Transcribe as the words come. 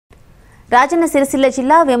రాజన్న సిరిసిల్ల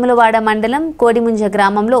జిల్లా వేములవాడ మండలం కోడిముంజ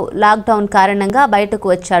గ్రామంలో లాక్డౌన్ కారణంగా బయటకు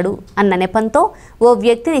వచ్చాడు అన్న నెపంతో ఓ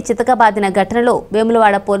వ్యక్తిని చితకబాదిన ఘటనలో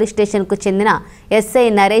వేములవాడ పోలీస్ స్టేషన్కు చెందిన ఎస్ఐ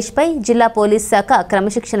నరేష్ పై జిల్లా పోలీస్ శాఖ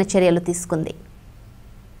క్రమశిక్షణ చర్యలు తీసుకుంది.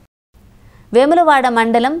 వేములవాడ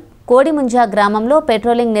మండలం కోడిముంజ గ్రామంలో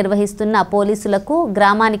పెట్రోలింగ్ నిర్వహిస్తున్న పోలీసులకు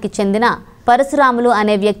గ్రామానికి చెందిన పరశురాములు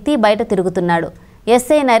అనే వ్యక్తి బయట తిరుగుతున్నాడు.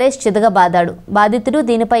 ఎస్ఐ నరేష్ చితకబాదాడు. బాధితుడు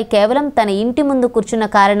దీనిపై కేవలం తన ఇంటి ముందు కూర్చున్న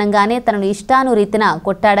కారణంగానే తనను ఇష్టానురీతిన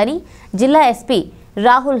కొట్టాడని జిల్లా ఎస్పీ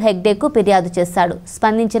రాహుల్ హెగ్డేకు ఫిర్యాదు చేశాడు.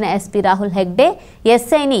 స్పందించిన ఎస్పీ రాహుల్ హెగ్డే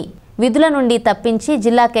ఎస్ఐని విధుల నుండి తప్పించి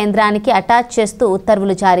జిల్లా కేంద్రానికి అటాచ్ చేస్తూ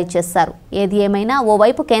ఉత్తర్వులు జారీ చేశారు. ఏది ఏమైనా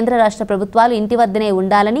ఓవైపు కేంద్ర రాష్ట్ర ప్రభుత్వాలు ఇంటి వద్దనే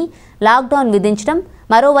ఉండాలని లాక్డౌన్ విధించడం,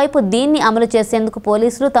 మరోవైపు దీన్ని అమలు చేసేందుకు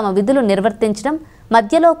పోలీసులు తమ విధులు నిర్వర్తించడం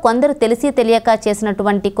మధ్యలో కొందరు తెలిసి తెలియక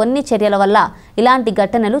చేసినటువంటి కొన్ని చర్యల వల్ల ఇలాంటి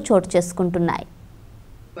ఘటనలు చోటు చేసుకుంటున్నాయి.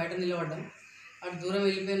 బయట నిలబడ్డాం, అటు దూరం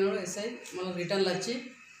వెళ్ళిపోయినాడు ఎస్ఐ. మనం రిటర్న్లు వచ్చి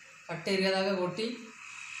కట్ట ఏరియా దాకా కొట్టి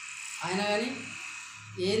ఆయన కానీ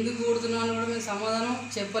ఎందుకు కొడుతున్నాను కూడా మేము సమాధానం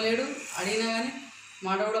చెప్పలేడు. అడిగినా కానీ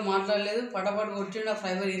మాట కూడా మాట్లాడలేదు. పటపాటు కొట్టిండు, ఆ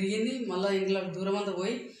ఫైబర్ ఇరిగింది. మళ్ళీ ఇంట్లో దూరం అంతా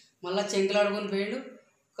పోయి మళ్ళీ చెంకులాడుకొని పోయిండు.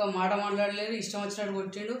 ఒక మాట మాట్లాడలేదు, ఇష్టం వచ్చినట్టు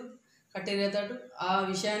కొట్టిండు కట్ట ఏరియాతోటి. ఆ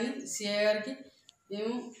విషయాన్ని సిఐ గారికి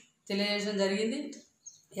మేము తెలియజేయడం జరిగింది.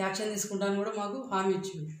 యాక్షన్ తీసుకుంటాను కూడా మాకు హామీ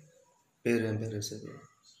ఇచ్చింది. పేరు ఎస్ఐ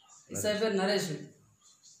పేరు నరేష్.